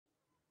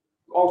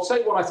I'll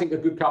say what I think a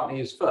good company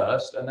is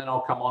first, and then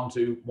I'll come on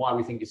to why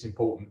we think it's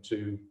important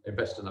to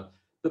invest in them.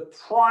 The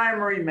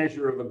primary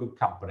measure of a good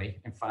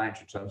company in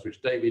financial terms,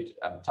 which David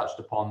touched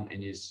upon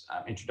in his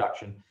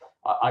introduction,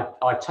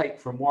 I take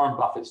from Warren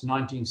Buffett's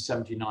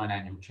 1979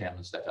 annual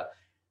chairman's letter.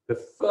 The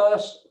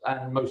first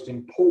and most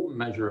important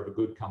measure of a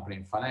good company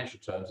in financial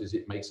terms is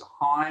it makes a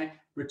high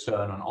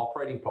return on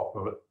operating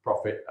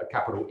profit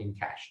capital in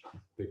cash.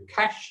 The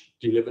cash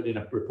delivered in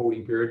a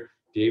reporting period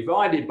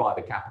divided by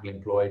the capital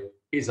employed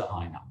is a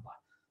high number.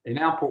 In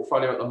our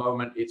portfolio at the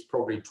moment, it's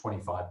probably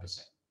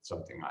 25%,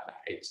 something like that.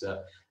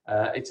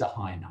 It's a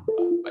high number,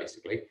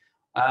 basically.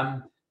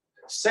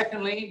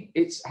 Secondly,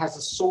 it has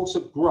a source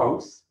of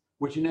growth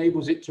which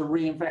enables it to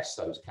reinvest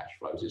those cash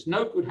flows. It's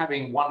no good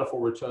having wonderful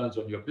returns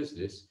on your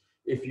business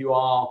if you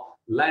are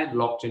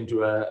landlocked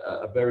into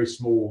a very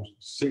small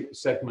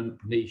segment,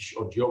 niche,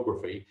 or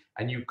geography,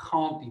 and you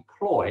can't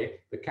deploy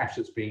the cash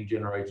that's being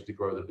generated to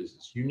grow the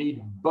business. You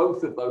need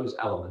both of those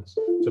elements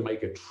to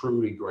make a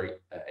truly great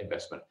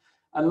investment.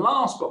 And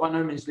last but by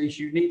no means least,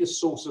 you need a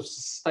source of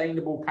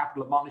sustainable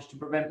capital advantage to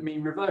prevent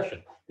mean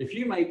reversion. If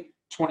you make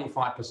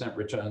 25%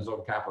 returns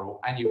on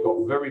capital and you've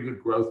got very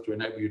good growth to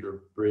enable you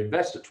to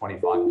reinvest at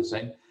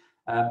 25%,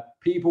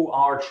 people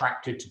are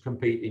attracted to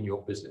compete in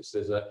your business.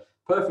 There's a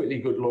perfectly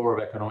good law of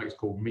economics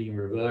called mean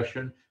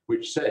reversion,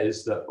 which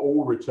says that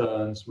all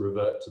returns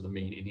revert to the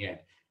mean in the end.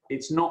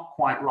 It's not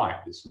quite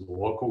right, this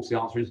law. Of course, the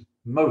answer is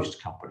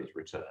most companies'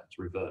 returns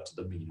revert to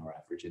the mean or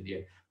average in the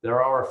end.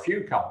 There are a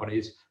few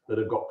companies that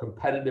have got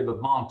competitive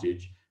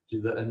advantage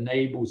that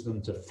enables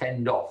them to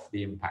fend off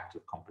the impact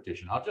of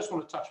competition. I just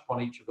want to touch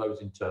upon each of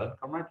those in turn.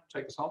 Conrad,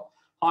 take us on.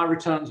 High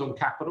returns on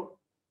capital.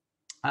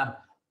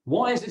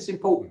 Why is this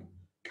important?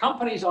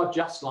 Companies are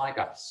just like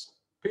us.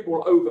 People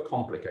will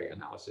overcomplicate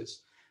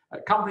analysis.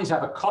 Companies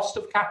have a cost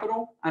of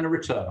capital and a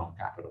return on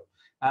capital.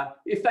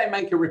 If they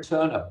make a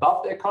return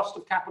above their cost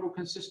of capital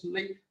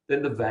consistently,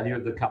 then the value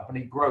of the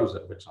company grows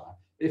over time.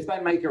 If they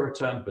make a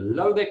return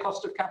below their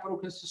cost of capital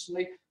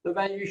consistently, the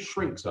value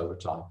shrinks over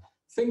time.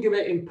 Think of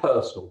it in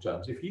personal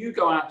terms. If you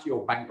go out to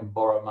your bank and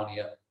borrow money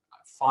at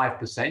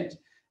 5%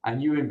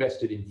 and you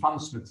invested in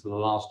Fundsmith for the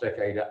last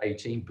decade at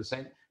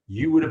 18%,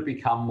 you would have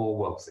become more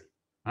wealthy,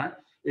 right?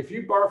 If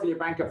you borrow from your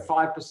bank at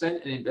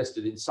 5% and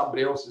invested in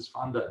somebody else's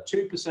fund at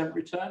 2%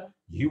 return,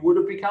 you would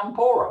have become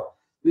poorer.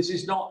 This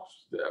is not,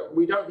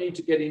 we don't need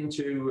to get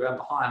into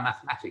higher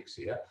mathematics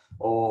here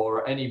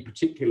or any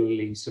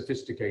particularly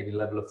sophisticated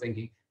level of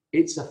thinking.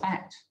 It's a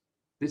fact.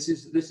 This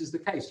is the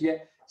case.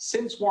 Yet,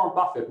 since Warren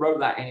Buffett wrote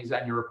that in his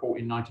annual report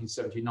in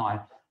 1979,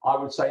 I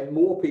would say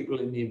more people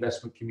in the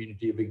investment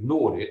community have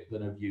ignored it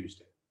than have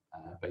used it.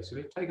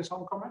 Basically, take us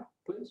on, Conrad,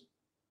 please.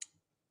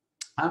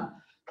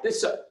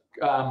 This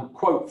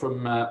quote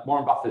from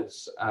Warren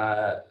Buffett's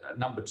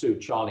number 2,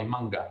 Charlie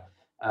Munger,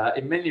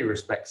 in many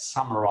respects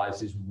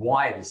summarizes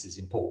why this is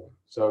important.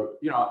 So,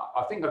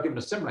 I think I've given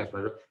a similar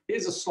explanation.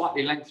 Here's a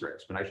slightly lengthier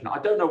explanation. I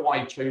don't know why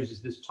he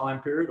chooses this time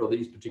period or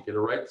these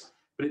particular rates,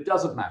 but it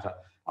doesn't matter.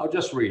 I'll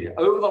just read it.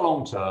 Over the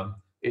long term,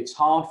 it's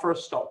hard for a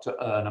stock to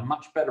earn a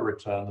much better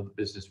return than the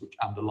business which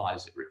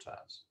underlies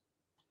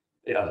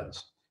it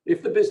earns.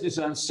 If the business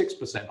earns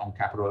 6% on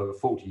capital over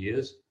 40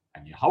 years,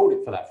 and you hold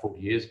it for that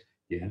 40 years,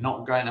 you're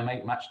not going to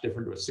make much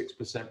difference to a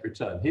 6%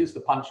 return. Here's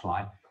the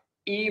punchline,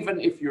 even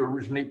if you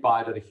originally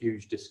buy it at a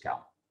huge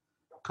discount.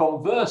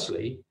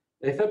 Conversely,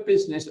 if a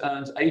business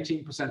earns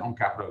 18% on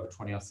capital over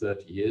 20 or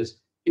 30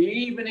 years,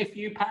 even if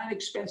you pay an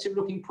expensive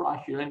looking price,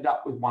 you'll end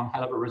up with one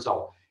hell of a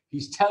result.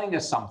 He's telling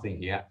us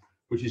something here,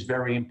 which is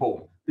very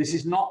important. This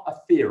is not a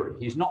theory.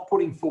 He's not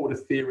putting forward a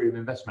theory of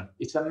investment.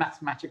 It's a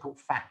mathematical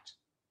fact.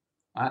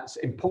 It's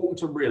important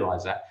to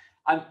realize that.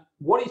 And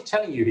what he's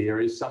telling you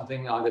here is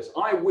something like this.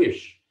 I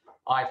wish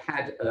I'd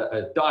had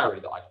a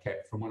diary that I'd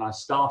kept from when I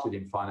started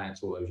in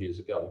finance all those years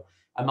ago,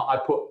 and that I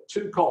put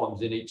 2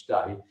 columns in each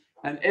day.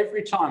 And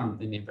every time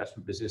in the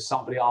investment business,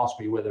 somebody asked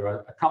me whether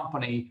a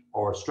company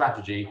or a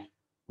strategy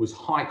was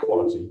high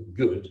quality,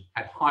 good,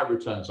 had high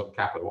returns on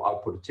capital, I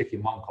would put a tick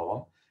in one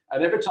column.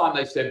 And every time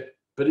they said,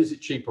 but is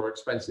it cheap or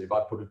expensive,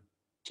 I'd put a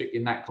tick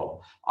in that column.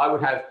 I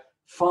would have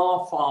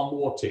far, far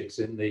more ticks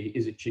in the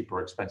is it cheap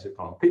or expensive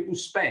column. People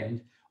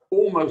spend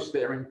almost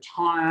their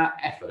entire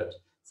effort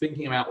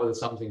thinking about whether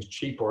something's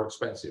cheap or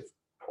expensive,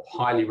 or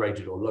highly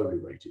rated or lowly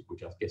rated,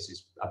 which I guess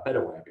is a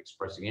better way of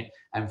expressing it,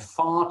 and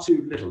far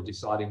too little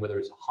deciding whether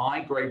it's a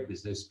high grade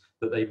business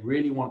that they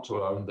really want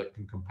to own that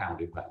can compound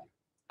in value.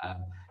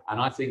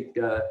 And I think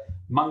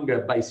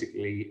Munger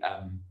basically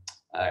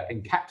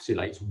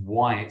encapsulates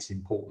why it's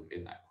important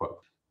in that quote.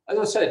 As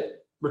I said,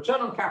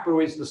 return on capital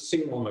is the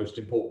single most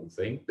important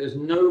thing. There's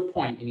no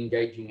point in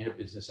engaging in a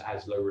business that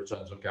has low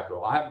returns on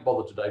capital. I haven't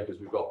bothered today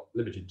because we've got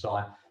limited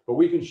time, but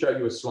we can show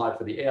you a slide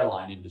for the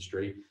airline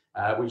industry,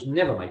 which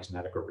never makes an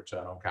adequate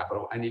return on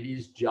capital, and it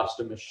is just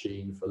a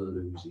machine for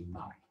losing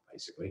money,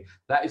 basically.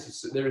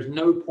 There is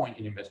no point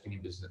in investing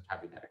in business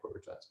having adequate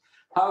returns.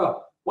 However,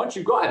 once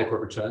you've got adequate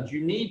returns,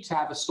 you need to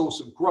have a source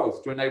of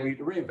growth to enable you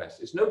to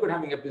reinvest. It's no good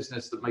having a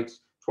business that makes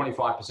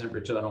 25%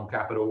 return on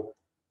capital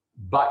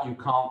but you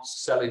can't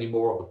sell any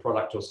more of the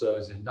product or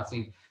service, and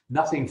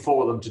nothing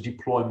for them to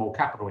deploy more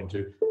capital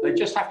into. They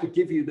just have to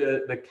give you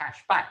the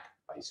cash back,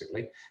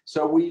 basically.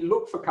 So we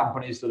look for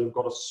companies that have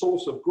got a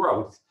source of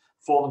growth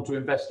for them to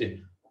invest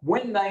in.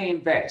 When they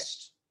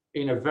invest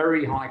in a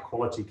very high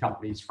quality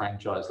company's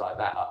franchise like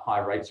that at high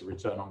rates of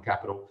return on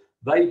capital,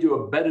 they do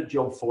a better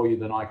job for you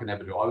than I can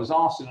ever do. I was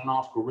asked in an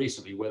article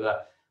recently whether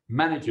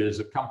managers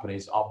of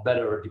companies are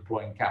better at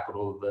deploying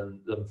capital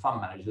than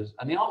fund managers.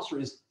 And the answer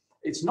is,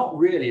 it's not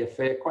really a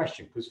fair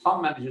question, because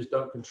fund managers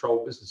don't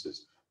control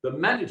businesses. The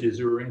managers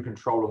who are in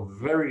control of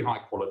very high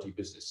quality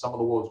business, some of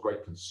the world's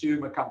great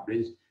consumer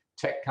companies,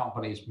 tech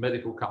companies,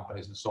 medical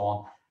companies, and so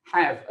on,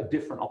 have a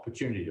different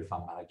opportunity to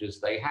fund managers.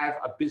 They have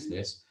a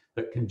business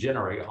that can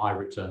generate high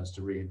returns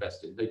to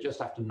reinvest in. They just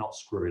have to not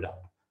screw it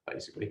up,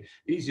 basically.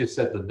 Easier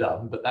said than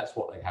done, but that's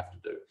what they have to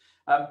do.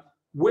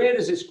 Where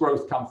does this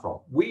growth come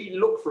from? We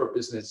look for a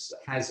business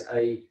that has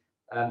a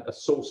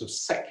source of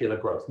secular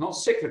growth, not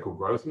cyclical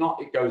growth,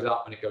 not it goes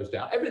up and it goes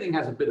down. Everything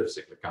has a bit of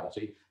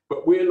cyclicality,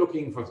 but we're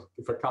looking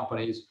for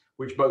companies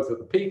which both at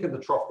the peak and the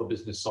trough of the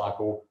business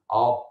cycle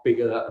are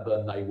bigger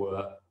than they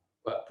were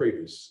at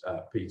previous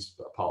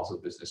parts of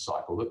the business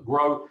cycle, that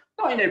grow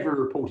not in every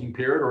reporting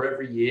period or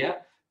every year,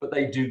 but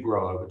they do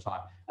grow over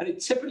time. And it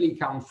typically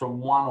comes from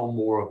one or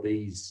more of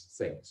these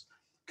things.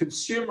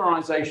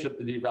 Consumerization of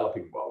the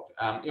developing world.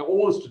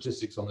 All the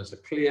statistics on this are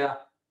clear.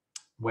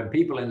 When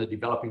people in the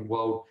developing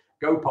world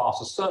go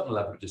past a certain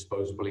level of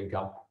disposable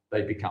income,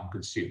 they become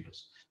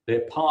consumers.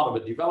 They're part of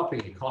a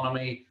developing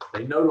economy.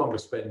 They no longer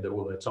spend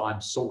all their time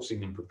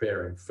sourcing and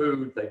preparing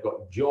food. They've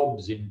got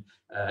jobs in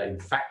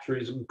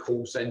factories and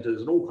call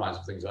centers and all kinds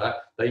of things like that.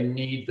 They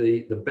need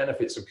the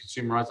benefits of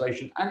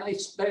consumerization, and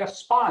they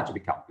aspire to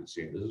become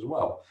consumers as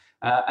well.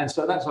 And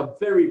so that's a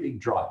very big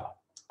driver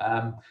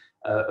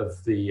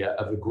of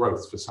the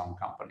growth for some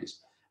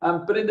companies.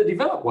 But in the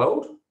developed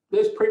world,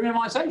 there's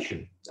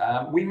premiumization.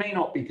 We may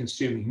not be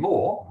consuming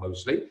more,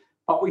 mostly,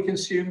 but we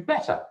consume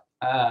better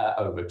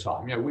over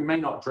time. We may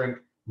not drink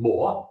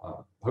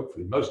more,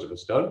 hopefully most of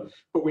us don't,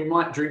 but we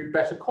might drink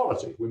better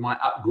quality. We might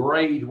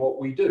upgrade what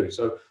we do.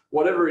 So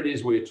whatever it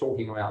is we're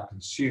talking about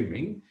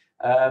consuming,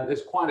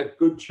 there's quite a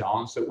good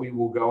chance that we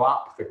will go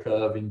up the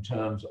curve in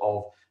terms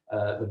of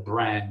the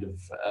brand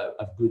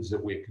of goods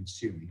that we're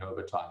consuming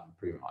over time and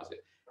premiumize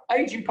it.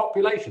 Aging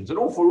populations, an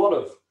awful lot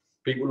of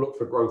people look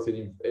for growth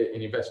in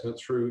investment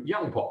through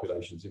young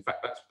populations. In fact,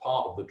 that's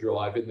part of the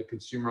drive in the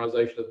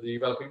consumerization of the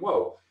developing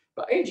world.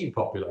 But aging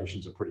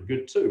populations are pretty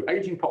good too.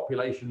 Aging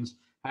populations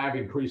have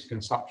increased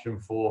consumption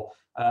for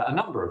a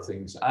number of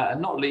things,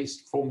 and not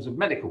least forms of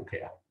medical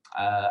care.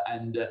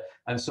 And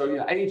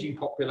so aging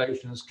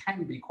populations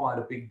can be quite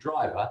a big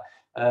driver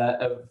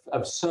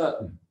of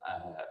certain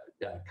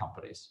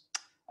companies.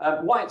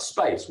 White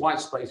space,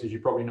 as you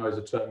probably know, is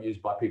a term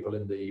used by people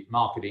in the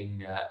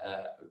marketing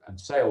and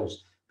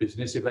sales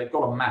business. If they've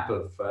got a map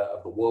of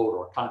the world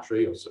or a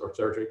country or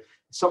territory,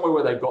 somewhere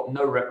where they've got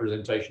no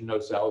representation, no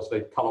sales,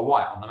 they color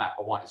white on the map,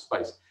 a white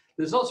space.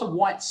 There's lots of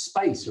white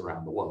space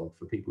around the world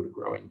for people to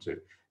grow into.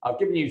 I've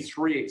given you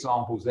 3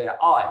 examples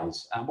there.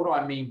 Eyes, and what do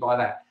I mean by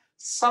that?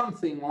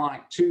 Something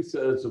like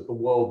 2/3 of the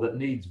world that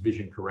needs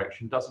vision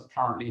correction doesn't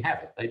currently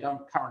have it. They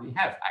don't currently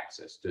have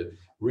access to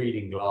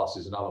reading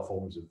glasses and other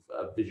forms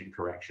of vision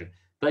correction.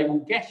 They will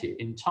get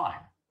it in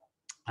time.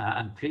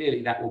 And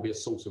clearly that will be a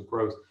source of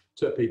growth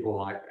to people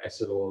like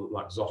Essilor or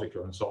like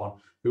Zotica and so on,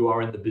 who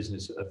are in the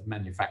business of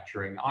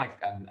manufacturing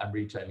and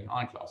retailing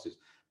eyeglasses.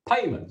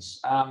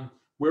 Payments.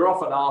 We're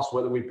often asked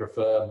whether we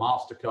prefer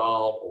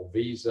MasterCard or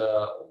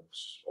Visa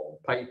or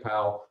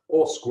PayPal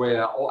or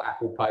Square or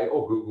Apple Pay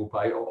or Google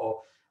Pay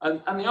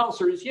and the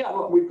answer is, yeah,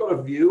 look, we've got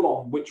a view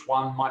on which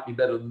one might be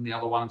better than the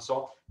other one and so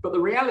on. But the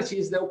reality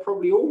is they'll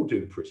probably all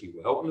do pretty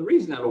well. And the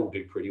reason they'll all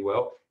do pretty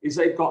well is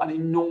they've got an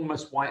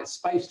enormous white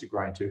space to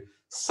grow into.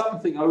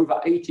 Something over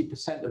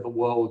 80% of the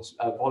world's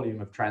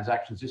volume of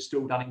transactions is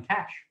still done in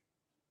cash,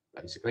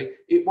 basically.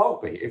 It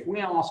won't be. If we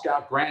ask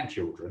our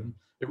grandchildren,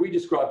 if we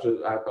describe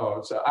to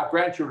our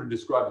grandchildren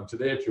describing to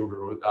their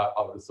children,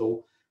 I would have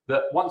thought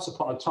that once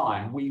upon a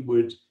time we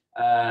would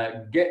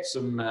get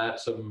some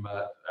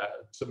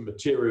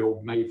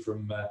material made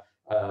from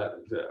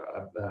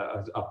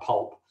a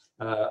pulp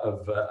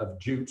of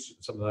jute,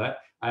 something like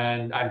that,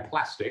 and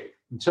plastic,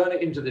 and turn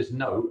it into this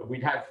note.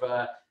 We'd have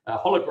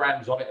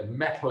holograms on it and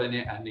metal in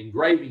it and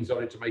engravings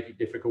on it to make it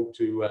difficult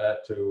to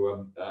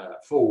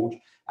forge.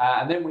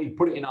 And then we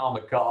put it in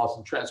armored cars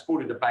and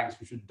transport it to banks,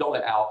 which would doll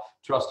it out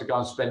to us to go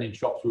and spend in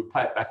shops. We would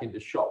pay it back into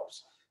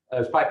shops, pay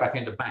it back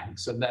into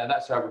banks, and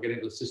that's how we get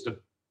into the system.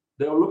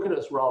 They'll look at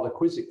us rather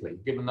quizzically,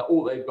 given that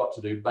all they've got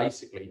to do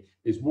basically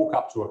is walk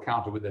up to a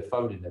counter with their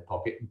phone in their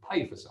pocket and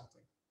pay for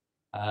something.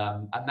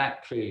 And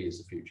that clearly is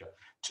the future.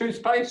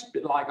 Toothpaste, a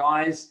bit like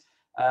eyes.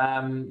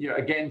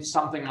 Again,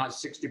 something like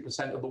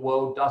 60% of the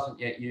world doesn't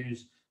yet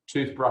use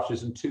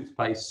toothbrushes and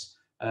toothpaste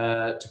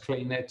to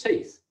clean their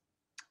teeth.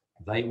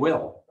 They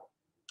will.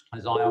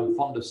 As I am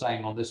fond of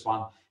saying on this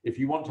one, if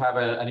you want to have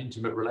an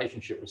intimate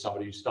relationship with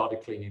somebody who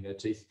started cleaning their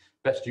teeth,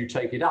 best you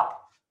take it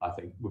up I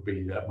think would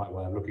be my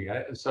way of looking at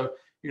it. And so,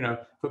 you know,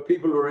 for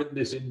people who are in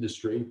this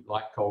industry,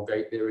 like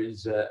Colgate, there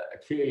is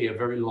clearly a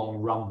very long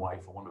runway,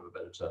 for want of a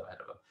better term,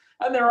 ahead of them.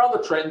 And there are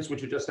other trends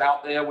which are just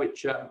out there,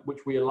 which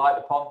we alight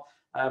upon.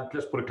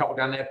 Just put a couple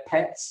down there.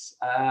 Pets.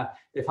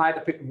 If I had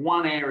to pick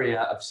one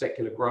area of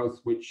secular growth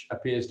which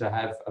appears to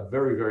have a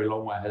very, very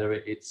long way ahead of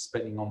it, it's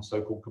spending on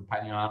so-called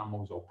companion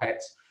animals or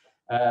pets.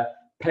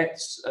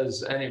 Pets,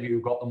 as any of you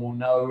who got them will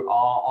know,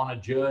 are on a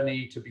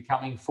journey to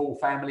becoming full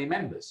family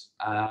members.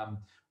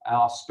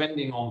 Our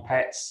spending on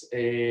pets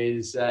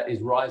is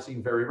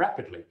rising very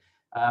rapidly.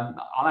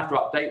 I'll have to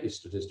update this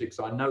statistic,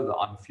 so I know that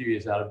I'm a few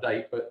years out of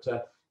date, but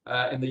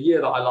in the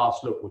year that I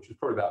last looked, which was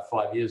probably about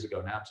 5 years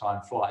ago now,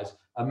 time flies,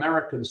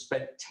 Americans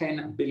spent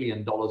 $10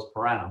 billion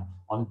per annum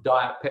on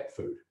diet pet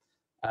food.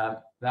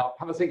 Now,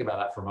 have a think about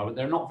that for a moment.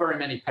 There are not very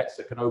many pets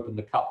that can open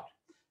the cupboard.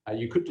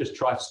 You could just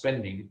try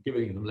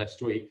giving them less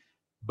to eat,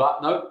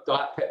 but no,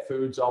 diet pet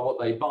foods are what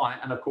they buy.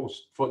 And of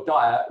course, for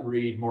diet,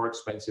 read more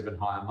expensive and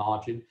higher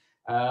margin,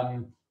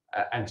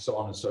 and so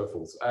on and so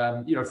forth.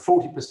 You know,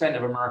 40%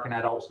 of American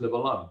adults live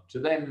alone. To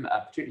them,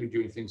 particularly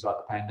during things like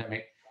the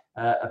pandemic,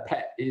 a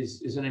pet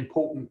is an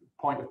important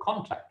point of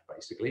contact,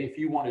 basically. If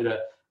you wanted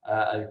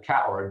a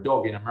cat or a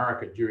dog in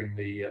America during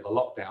the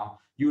lockdown,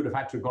 you would have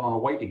had to have gone on a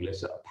waiting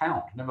list at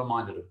 £1, never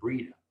mind at a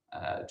breeder,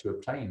 to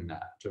obtain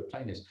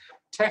this.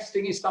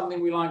 Testing is something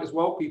we like as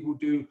well. People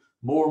do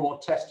more and more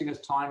testing as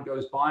time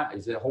goes by.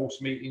 Is there horse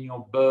meat in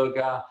your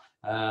burger?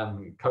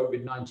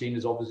 COVID-19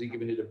 has obviously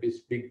given it a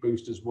big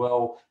boost as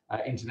well.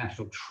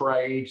 International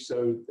trade,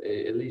 so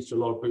it leads to a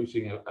lot of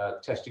boosting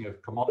of testing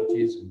of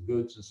commodities and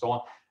goods and so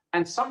on.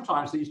 And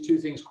sometimes these two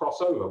things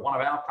cross over. One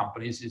of our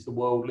companies is the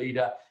world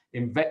leader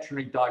in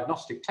veterinary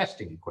diagnostic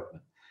testing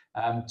equipment.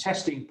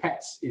 Testing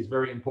pets is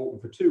very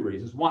important for two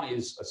reasons. One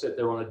is, I said,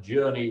 they're on a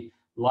journey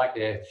like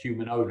their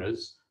human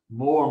owners.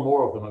 More and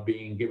more of them are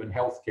being given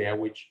healthcare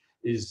which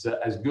is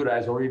as good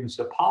as or even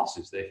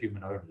surpasses their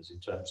human owners in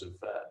terms of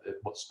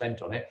what's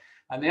spent on it.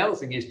 And the other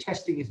thing is,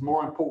 testing is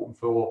more important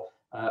for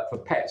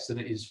pets than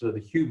it is for the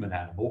human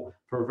animal,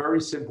 for a very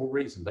simple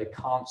reason: they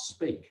can't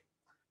speak.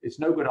 It's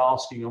no good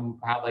asking them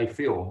how they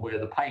feel and where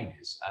the pain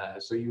is.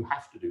 So you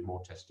have to do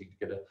more testing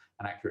to get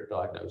an accurate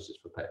diagnosis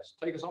for pets.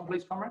 Take us on,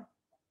 please, Conrad.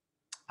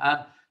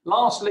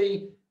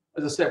 Lastly,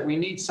 as I said, we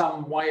need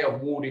some way of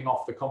warding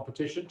off the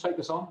competition. Take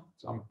us on.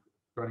 So I'm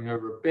running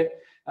over a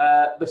bit.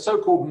 The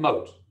so-called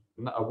moat.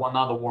 One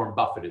other Warren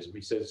Buffettism.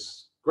 He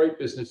says great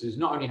businesses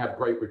not only have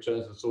great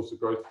returns and source of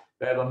growth,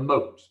 they have a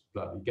moat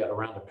that you get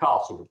around a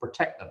castle to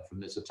protect them from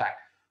this attack.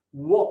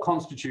 What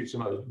constitutes a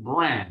moat?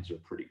 Brands are a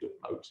pretty good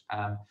moat.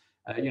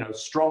 You know,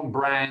 strong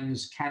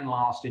brands can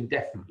last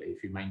indefinitely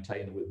if you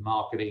maintain them with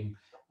marketing,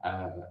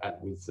 and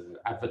with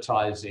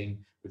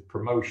advertising, with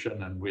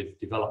promotion, and with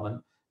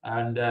development.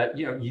 And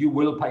you know, you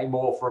will pay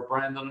more for a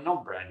brand than a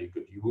non-branded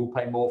good. You will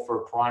pay more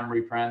for a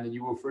primary brand than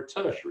you will for a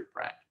tertiary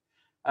brand.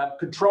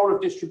 Control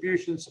of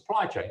distribution and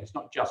supply chain. It's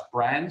not just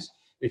brands.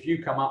 If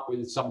you come up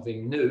with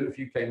something new, if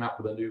you came up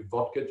with a new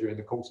vodka during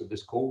the course of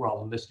this call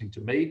rather than listening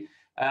to me,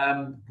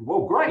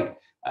 well, great.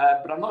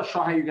 But I'm not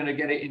sure how you're going to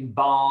get it in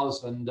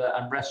bars and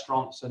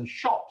restaurants and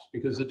shops,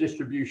 because the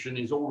distribution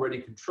is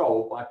already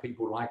controlled by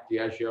people like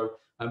Diageo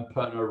and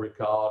Pernod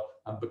Ricard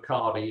and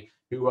Bacardi,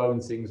 who own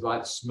things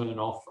like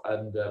Smirnoff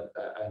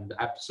and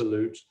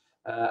Absolute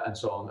and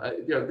so on.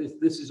 You know,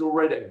 this is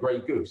already a grey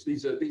goose.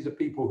 These are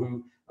people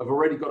who have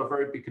already got a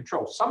very big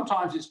control.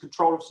 Sometimes it's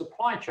control of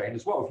supply chain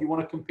as well. If you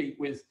want to compete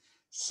with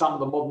some of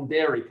the modern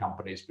dairy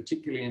companies,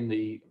 particularly in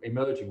the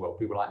emerging world,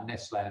 people like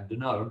Nestle and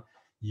Danone,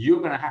 you're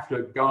going to have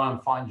to go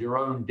and find your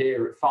own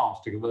dairy farms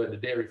to convert to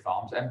dairy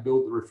farms and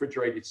build the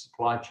refrigerated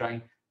supply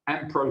chain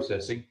and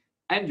processing.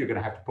 And you're going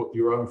to have to put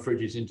your own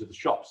fridges into the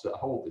shops that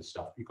hold this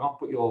stuff. You can't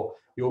put your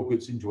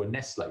goods into a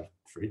Nestle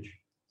fridge.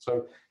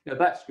 So, you know,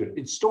 that's good.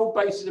 Installed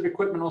bases of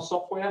equipment or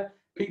software,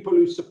 people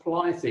who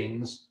supply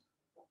things,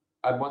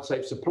 and once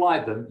they've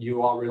supplied them,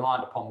 you are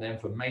reliant upon them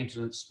for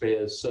maintenance,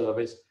 spares,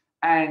 service,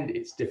 and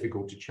it's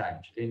difficult to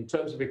change. In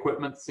terms of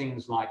equipment,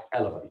 things like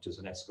elevators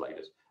and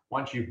escalators.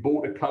 Once you've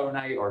bought a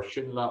Kone or a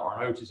Schindler or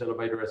an Otis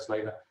elevator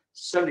escalator,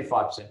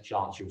 75%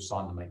 chance you'll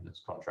sign the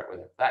maintenance contract with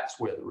it. That's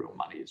where the real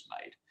money is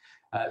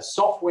made.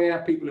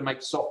 Software, people who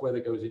make software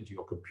that goes into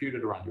your computer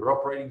to run your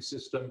operating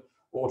system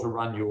or to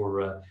run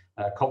your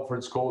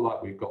conference call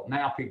like we've got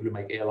now, people who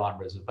make airline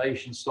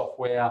reservation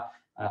software,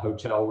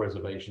 hotel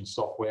reservation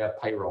software,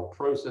 payroll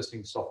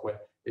processing software,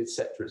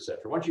 etc., etc.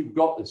 Once you've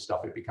got this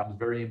stuff, it becomes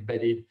very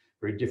embedded,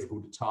 very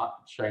difficult to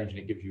change, and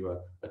it gives you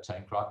a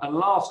tame client. And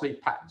lastly,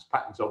 patents.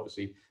 Patents,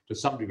 obviously, to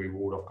some degree,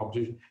 ward off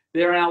competition.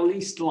 They're our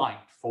least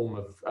liked form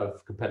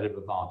of competitive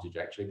advantage,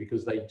 actually,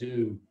 because they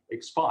do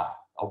expire.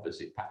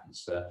 Obviously,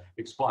 patents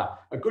expire.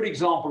 A good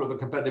example of a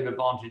competitive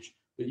advantage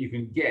that you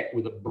can get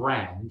with a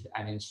brand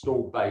and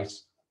installed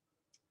base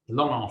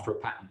long after a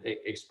patent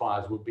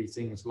expires would be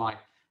things like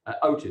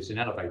Otis in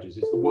elevators.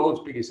 It's the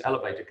world's biggest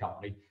elevator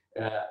company.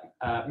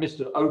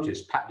 Mr.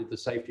 Otis patented the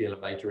safety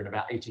elevator in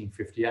about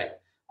 1858.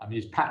 I mean,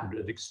 his patent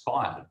had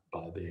expired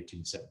by the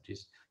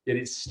 1870s, yet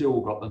it's still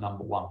got the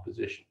 #1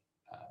 position.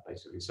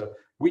 basically. So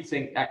we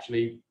think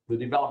actually the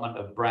development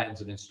of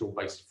brands and install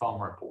base is far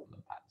more important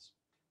than patents.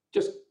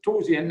 Just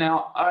towards the end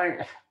now,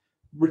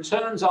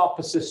 returns are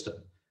persistent.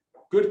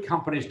 Good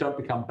companies don't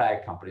become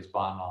bad companies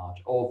by and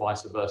large, or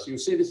vice versa. You'll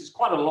see this is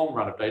quite a long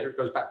run of data. It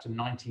goes back to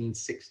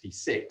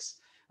 1966.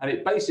 And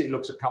it basically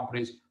looks at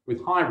companies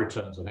with high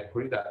returns on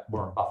equity, that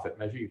Warren Buffett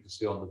measure you can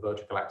see on the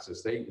vertical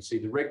axis there. You can see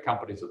the red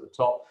companies at the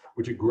top,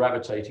 which are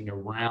gravitating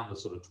around the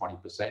sort of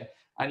 20%.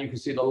 And you can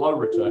see the low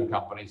return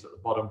companies at the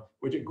bottom,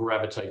 which are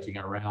gravitating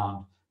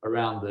around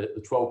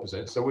the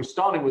 12%. So we're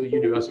starting with a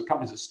universe of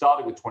companies that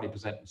started with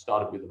 20% and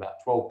started with about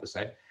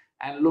 12%,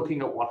 and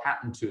looking at what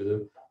happened to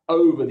them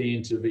over the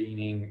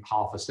intervening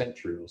half a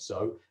century or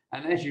so.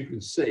 And as you can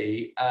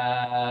see,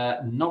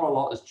 not a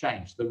lot has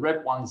changed. The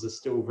red ones are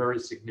still very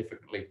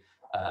significantly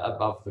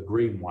above the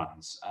green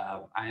ones.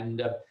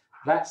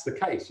 That's the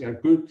case. You know,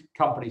 good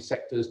company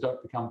sectors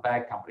don't become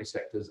bad company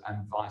sectors,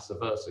 and vice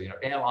versa. You know,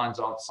 airlines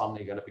aren't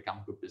suddenly going to become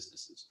good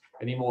businesses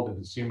any more than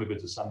consumer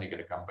goods are suddenly going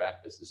to become bad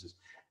businesses.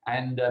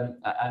 And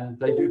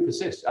they do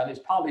persist. And it's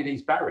partly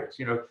these barriers.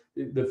 You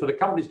know, for the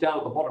companies down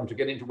at the bottom to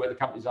get into where the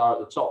companies are at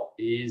the top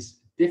is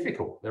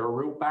difficult. There are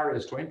real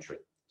barriers to entry.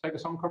 Take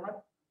us on, Conrad.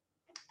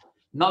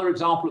 Another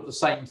example of the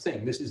same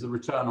thing. This is the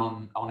return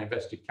on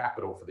invested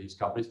capital for these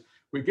companies.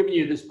 We've given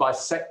you this by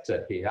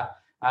sector here.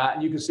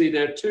 And you can see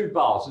there are two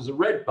bars. There's a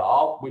red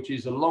bar, which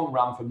is a long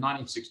run from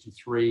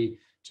 1963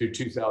 to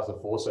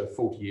 2004, so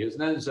 40 years.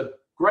 And then there's a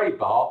gray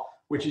bar,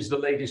 which is the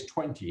latest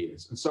 20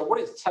 years. And so what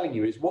it's telling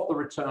you is what the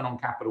return on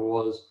capital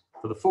was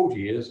for the 40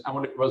 years and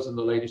what it was in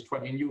the latest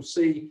 20. And you'll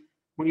see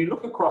when you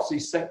look across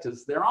these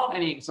sectors, there aren't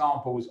any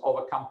examples of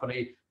a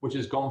company which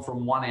has gone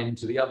from one end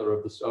to the other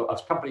of a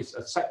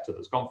sector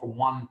that's gone from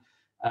one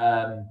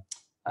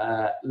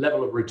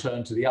level of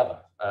return to the other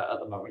at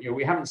the moment. You know,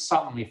 we haven't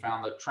suddenly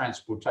found that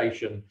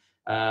transportation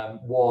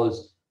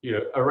was, you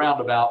know,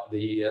 around about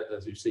the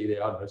as you see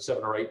there, I don't know,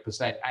 7 or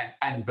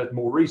 8%, but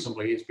more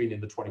recently it's been in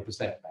the 20%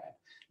 band.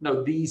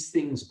 No, these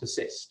things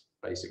persist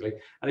basically.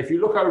 And if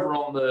you look over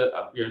on the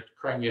you know,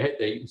 crane your head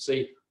there, you can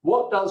see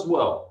what does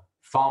well.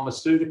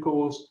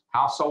 Pharmaceuticals,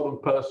 household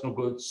and personal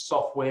goods,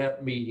 software,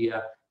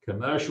 media,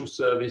 commercial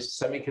service,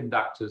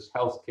 semiconductors,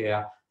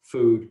 healthcare,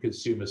 food,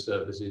 consumer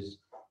services.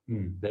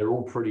 They're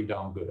all pretty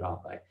darn good,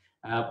 aren't they?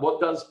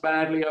 What does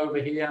badly over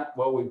here?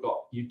 Well, we've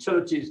got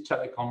utilities,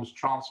 telecoms,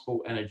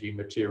 transport, energy,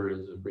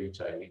 materials, and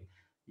retailing.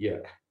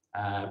 Yuck.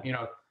 You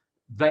know,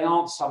 they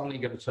aren't suddenly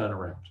going to turn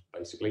around,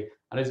 basically.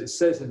 And as it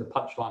says in the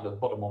punchline at the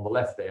bottom on the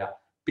left there,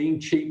 being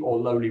cheap or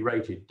lowly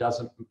rated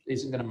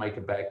isn't going to make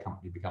a bad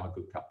company become a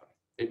good company.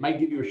 It may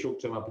give you a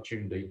short-term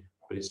opportunity,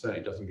 but it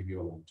certainly doesn't give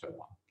you a long-term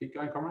one. Keep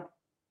going, Conrad.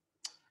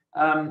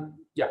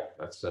 Yeah,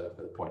 that's the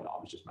point that I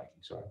was just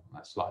making, sorry, on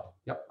that slide.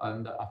 Yep,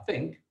 and I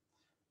think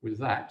with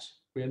that,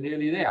 we're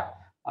nearly there.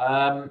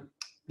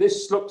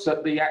 This looks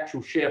at the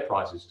actual share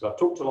prices, because I've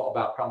talked a lot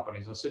about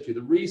companies. I said to you,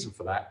 the reason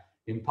for that,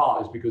 in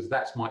part, is because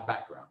that's my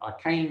background. I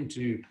came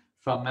to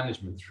fund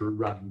management through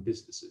running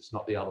businesses,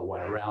 not the other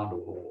way around,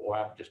 or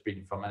I've just been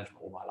in fund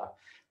management all my life.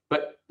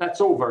 But that's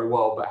all very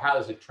well, but how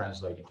does it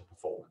translate into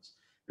performance?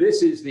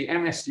 This is the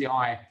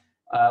MSCI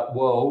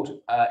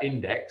World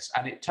Index,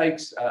 and it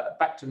takes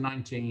back to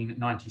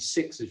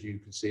 1996, as you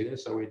can see there.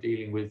 So we're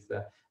dealing with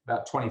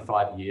about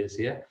 25 years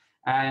here.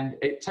 And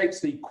it takes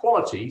the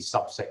quality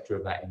subsector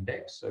of that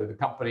index, so the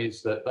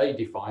companies that they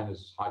define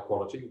as high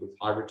quality with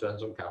high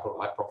returns on capital,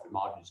 high profit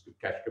margins, good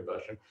cash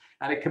conversion,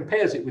 and it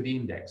compares it with the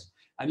index.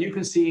 And you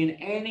can see in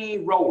any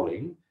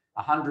rolling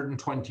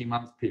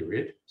 120-month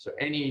period, so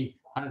any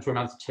 120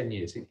 months, 10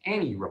 years, in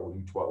any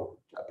rolling 12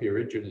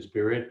 period during this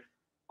period,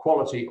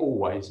 quality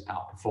always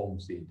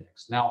outperforms the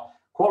index. Now,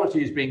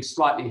 quality is being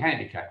slightly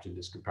handicapped in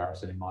this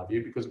comparison, in my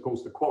view, because of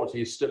course the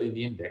quality is still in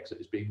the index that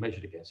it's being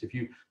measured against. If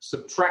you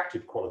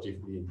subtracted quality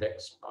from the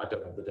index, I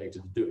don't have the data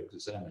to do it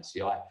because it's an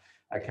MSCI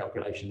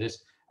calculation,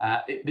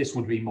 this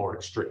would be more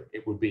extreme.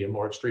 It would be a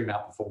more extreme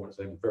outperformance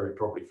than very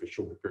probably for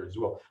shorter periods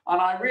as well. And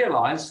I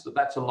realize that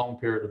that's a long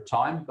period of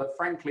time, but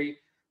frankly,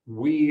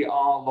 we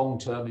are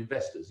long-term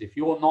investors. If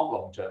you're not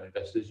long-term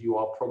investors, you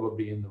are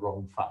probably in the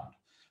wrong fund,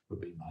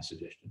 would be my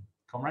suggestion.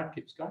 Conrad,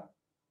 keeps going.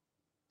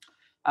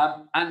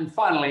 And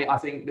finally, I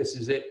think this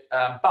is it.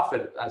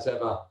 Buffett, as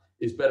ever,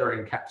 is better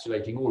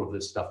encapsulating all of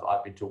this stuff that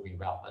I've been talking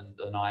about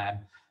than I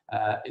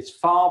am. It's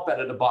far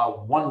better to buy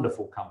a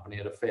wonderful company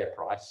at a fair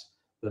price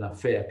than a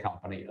fair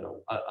company at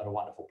a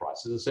wonderful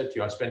price. As I said to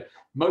you, I spent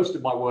most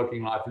of my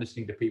working life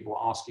listening to people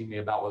asking me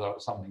about whether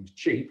something's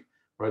cheap,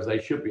 whereas they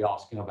should be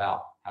asking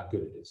about how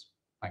good it is.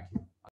 Thank you.